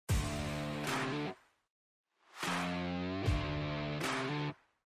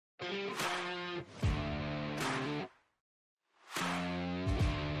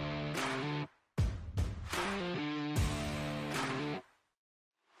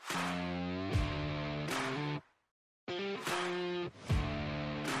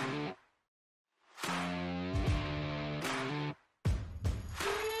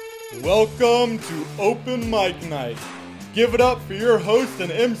Welcome to Open Mic Night. Give it up for your host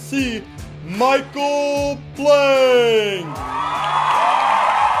and MC, Michael Blank.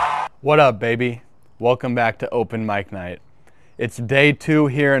 What up, baby? Welcome back to Open Mic Night. It's day 2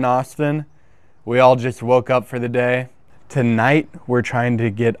 here in Austin. We all just woke up for the day. Tonight, we're trying to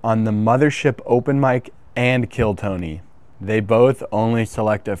get on the Mothership Open Mic and Kill Tony. They both only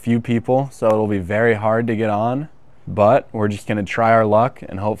select a few people, so it'll be very hard to get on. But we're just gonna try our luck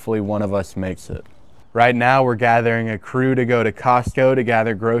and hopefully one of us makes it. Right now we're gathering a crew to go to Costco to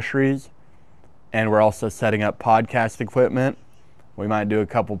gather groceries, and we're also setting up podcast equipment. We might do a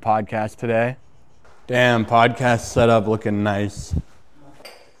couple podcasts today. Damn, podcast setup looking nice.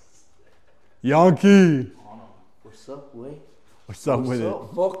 Yankee! What's up, Way? What's up with it?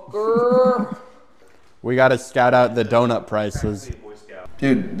 Fucker? We gotta scout out the donut prices.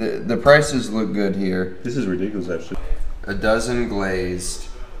 Dude, the prices look good here. This is ridiculous, actually. A dozen glazed,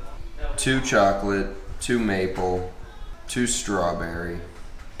 2 chocolate, 2 maple, 2 strawberry.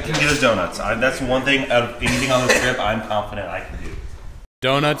 I can do those donuts. That's one thing out of anything on the trip I'm confident I can do.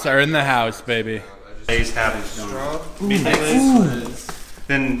 Donuts are in the house, baby. Days have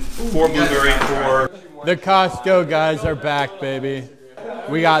then 4 blueberry, 4. The Costco guys are back, baby.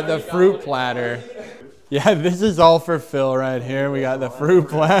 We got the fruit platter. Yeah, this is all for Phil right here. We got the fruit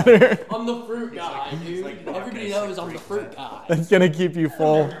platter. I'm the fruit guy, dude. Everybody knows I'm the fruit guy. That's gonna keep you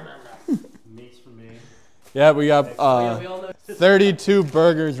full. Yeah, we got 32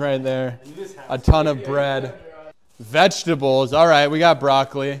 burgers right there. A ton of bread. Vegetables. All right, we got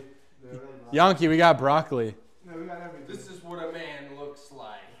broccoli. Yankee, we got broccoli. This is what a man looks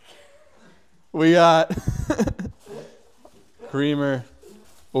like. We got creamer.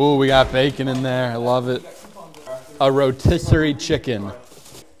 Ooh, we got bacon in there. I love it. A rotisserie chicken.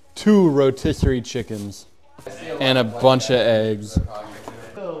 2 rotisserie chickens. And a bunch of eggs.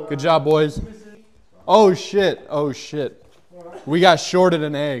 Good job, boys. Oh, shit. Oh, shit. We got shorted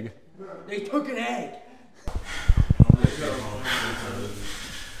an egg. They took an egg.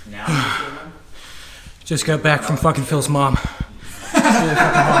 Just got back from fucking Phil's mom.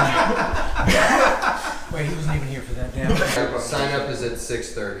 Wait, he wasn't even here for that, damn. Sign up is at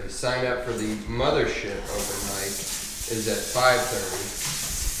 6:30. Sign up for the Mothership Open Mic is at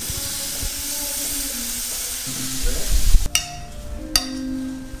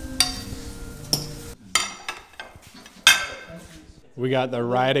We got the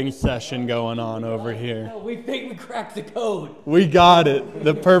writing session going on over here. We think we cracked the code. We got it.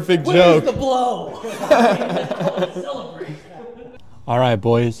 The perfect Where's joke. the blow? Celebrate. All right,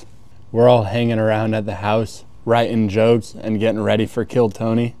 boys. We're all hanging around at the house, writing jokes and getting ready for Kill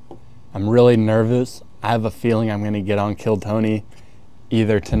Tony. I'm really nervous. I have a feeling I'm going to get on Kill Tony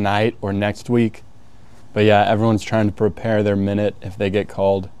either tonight or next week. But yeah, everyone's trying to prepare their minute if they get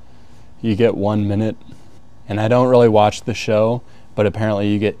called. You get 1 minute. And I don't really watch the show, but apparently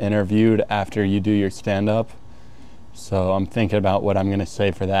you get interviewed after you do your stand-up. So I'm thinking about what I'm going to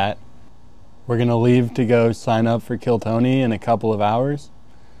say for that. We're going to leave to go sign up for Kill Tony in a couple of hours.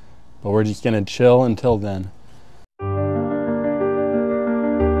 But we're just gonna chill until then.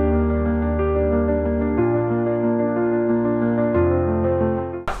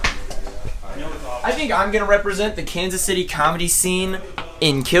 I think I'm gonna represent the Kansas City comedy scene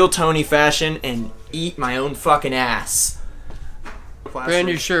in Kill Tony fashion and eat my own fucking ass. Brand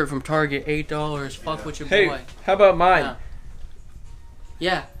new shirt from Target, $8. Fuck with your boy. Hey, how about mine?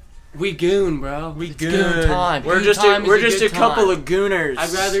 Yeah. We goon, bro. We it's goon. Time. We're Goon just time we're is just good a couple time. of gooners.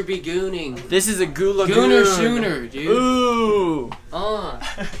 I'd rather be gooning. This is a goola Gooner goon. sooner, dude. Ooh.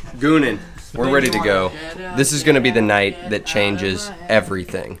 Goonin'. We're ready to go. This is going to be the night that changes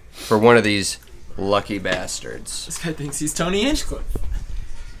everything for one of these lucky bastards. This guy thinks he's Tony Hinchcliffe.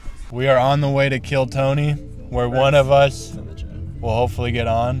 We are on the way to Kill Tony, where one of us will hopefully get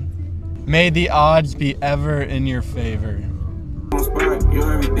on. May the odds be ever in your favor.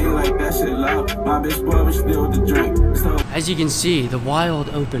 As you can see, the wild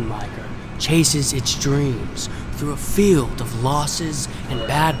open micer chases its dreams through a field of losses and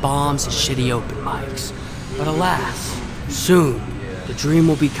bad bombs and shitty open mics. But alas, soon the dream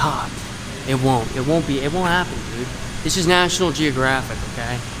will be caught. It won't happen, dude. This is National Geographic,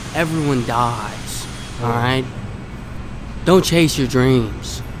 okay? Everyone dies, alright? Don't chase your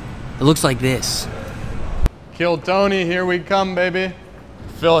dreams. It looks like this. Kill Tony, here we come, baby.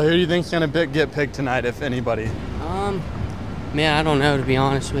 Phil, who do you think's gonna get picked tonight, if anybody? Man, I don't know, to be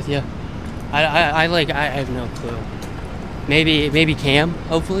honest with you. I have no clue. Maybe Cam,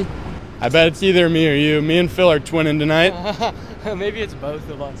 hopefully. I bet it's either me or you. Me and Phil are twinning tonight. Maybe it's both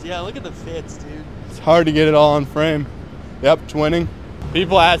of us. Yeah, look at the fits, dude. It's hard to get it all on frame. Yep, twinning.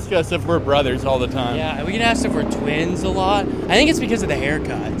 People ask us if we're brothers all the time. Yeah, we get asked if we're twins a lot. I think it's because of the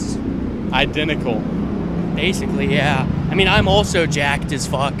haircuts. Identical. Basically, yeah. I mean, I'm also jacked as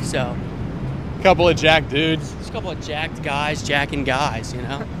fuck, so. Couple of jacked dudes. Just a couple of jacked guys jacking guys, you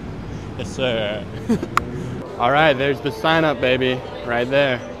know? Yes, sir. All right, there's the sign up, baby, right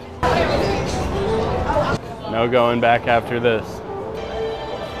there. No going back after this.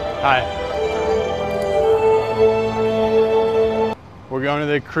 Hi. We're going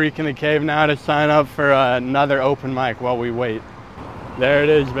to the creek in the cave now to sign up for another open mic while we wait. There it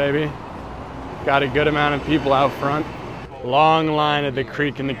is, baby. Got a good amount of people out front. Long line at the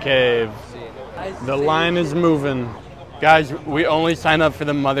creek in the cave. The line is moving. Guys, we only signed up for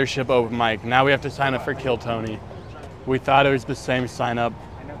the Mothership open mic. Now we have to sign up for Kill Tony. We thought it was the same sign up.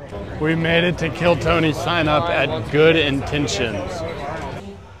 We made it to Kill Tony's sign up at Good Intentions.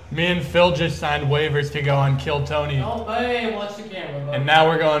 Me and Phil just signed waivers to go on Kill Tony. Oh, hey, watch the camera, buddy. And now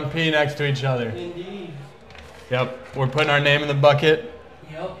we're going pee next to each other. Indeed. Yep, we're putting our name in the bucket.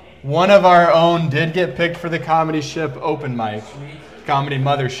 Yep. One of our own did get picked for the Comedy Ship open mic. Comedy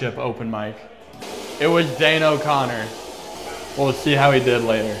Mothership open mic. It was Dane O'Connor. We'll see how he did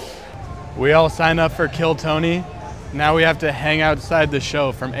later. We all signed up for Kill Tony. Now we have to hang outside the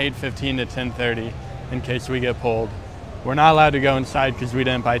show from 8:15 to 10:30 in case we get pulled. We're not allowed to go inside because we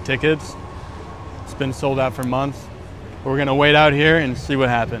didn't buy tickets. It's been sold out for months. We're gonna wait out here and see what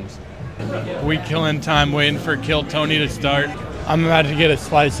happens. We killing time waiting for Kill Tony to start. I'm about to get a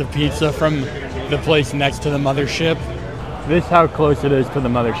slice of pizza from the place next to the Mothership. This is how close it is to the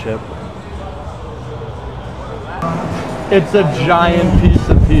Mothership. It's a giant piece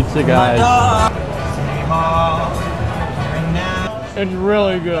of pizza, guys. It's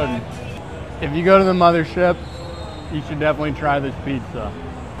really good. If you go to the Mothership, you should definitely try this pizza.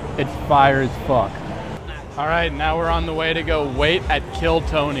 It's fire as fuck. All right, now we're on the way to go wait at Kill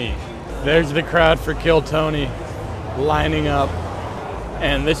Tony. There's the crowd for Kill Tony lining up.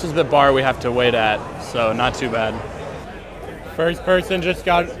 And this is the bar we have to wait at, so not too bad. First person just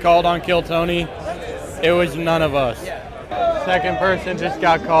got called on Kill Tony. It was none of us. Second person just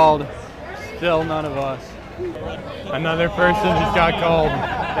got called. Still none of us. Another person just got called.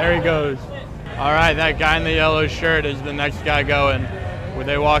 There he goes. All right, that guy in the yellow shirt is the next guy going. When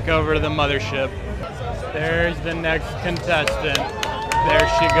they walk over to the Mothership. There's the next contestant. There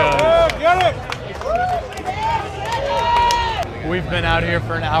she goes. We've been out here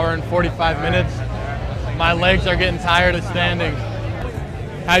for an hour and 45 minutes. My legs are getting tired of standing.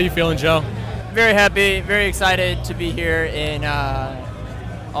 How you feeling, Joe? Very happy, very excited to be here in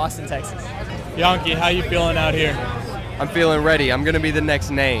Austin, Texas. Yankee, how you feeling out here? I'm feeling ready. I'm gonna be the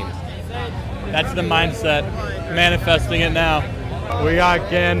next name. That's the mindset. Manifesting it now. We got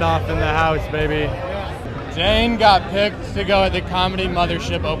Gandalf in the house, baby. Jane got picked to go at the Comedy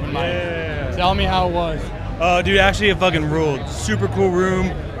Mothership open mic. Yeah. Tell me how it was. Oh, dude, actually it fucking ruled. Super cool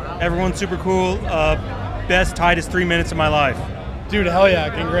room. Everyone's super cool. Best, tightest 3 minutes of my life. Dude, hell yeah,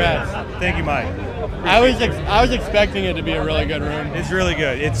 congrats. Thank you, Mike. I was expecting it to be a really good room. It's really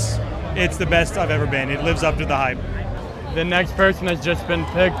good. It's the best I've ever been. It lives up to the hype. The next person has just been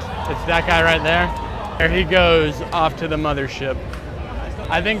picked. It's that guy right there. There he goes off to the Mothership.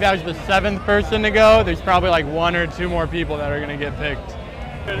 I think that was the 7th person to go. There's probably like 1 or 2 more people that are gonna get picked.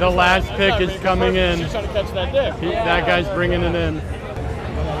 The last pick is coming in. That guy's bringing it in.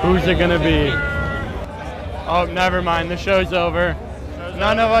 Who's it gonna be? Oh, never mind, the show's over.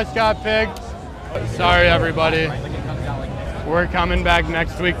 None of us got picked. Sorry, everybody. We're coming back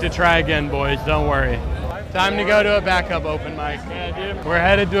next week to try again, boys, don't worry. Time to go to a backup open mic. We're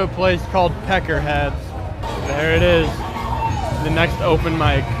headed to a place called Peckerheads. There it is, the next open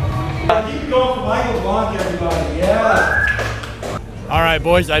mic. Keep going for Michael Blanc, everybody, yeah. All right,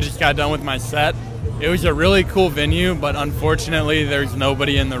 boys, I just got done with my set. It was a really cool venue, but unfortunately there's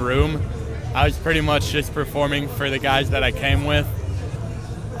nobody in the room. I was pretty much just performing for the guys that I came with.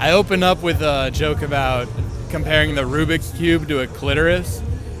 I opened up with a joke about comparing the Rubik's Cube to a clitoris.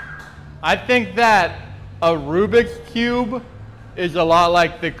 I think that a Rubik's Cube is a lot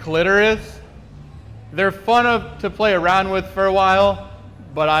like the clitoris. They're fun to play around with for a while,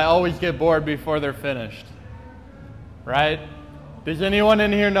 but I always get bored before they're finished, right? Does anyone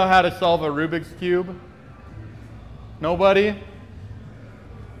in here know how to solve a Rubik's Cube? Nobody?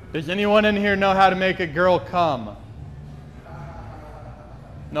 Does anyone in here know how to make a girl come?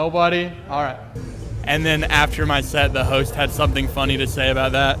 Nobody? All right. And then after my set, the host had something funny to say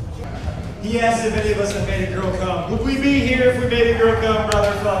about that. He asked if any of us have made a girl come. Would we be here if we made a girl come,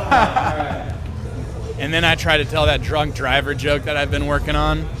 brother? All right. And then I tried to tell that drunk driver joke that I've been working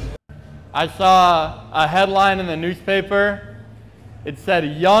on. I saw a headline in the newspaper It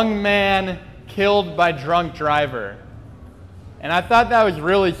said, young man killed by drunk driver. And I thought that was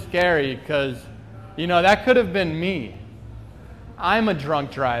really scary because, you know, that could have been me. I'm a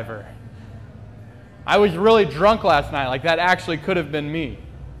drunk driver. I was really drunk last night. Like, that actually could have been me.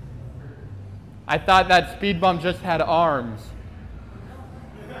 I thought that speed bump just had arms.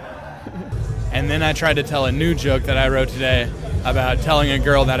 And then I tried to tell a new joke that I wrote today about telling a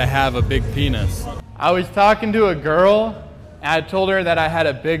girl that I have a big penis. I was talking to a girl, and I told her that I had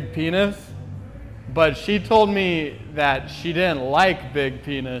a big penis, but she told me that she didn't like big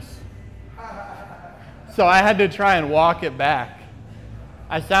penis. So I had to try and walk it back.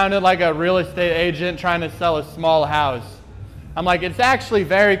 I sounded like a real estate agent trying to sell a small house. I'm like, it's actually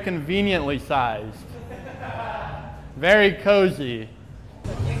very conveniently sized. Very cozy.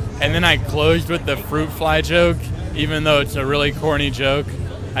 And then I closed with the fruit fly joke, even though it's a really corny joke.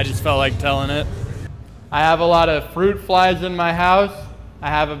 I just felt like telling it. I have a lot of fruit flies in my house. I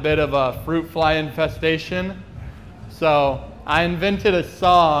have a bit of a fruit fly infestation. So I invented a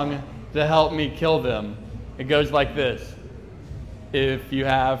song to help me kill them. It goes like this. If you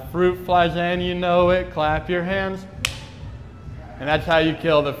have fruit flies and you know it, clap your hands. And that's how you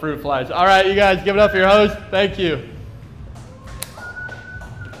kill the fruit flies. All right, you guys, give it up for your host. Thank you.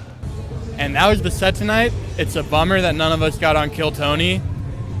 And that was the set tonight. It's a bummer that none of us got on Kill Tony.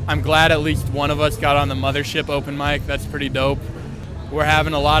 I'm glad at least one of us got on the Mothership open mic. That's pretty dope. We're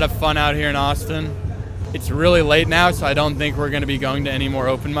having a lot of fun out here in Austin. It's really late now, so I don't think we're going to be going to any more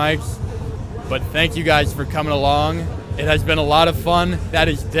open mics. But thank you guys for coming along. It has been a lot of fun. That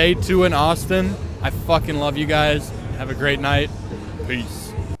is day 2 in Austin. I fucking love you guys. Have a great night.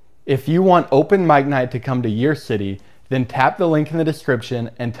 Peace. If you want open mic night to come to your city, then tap the link in the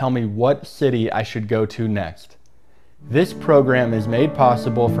description and tell me what city I should go to next. This program is made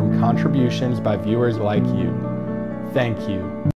possible from contributions by viewers like you. Thank you.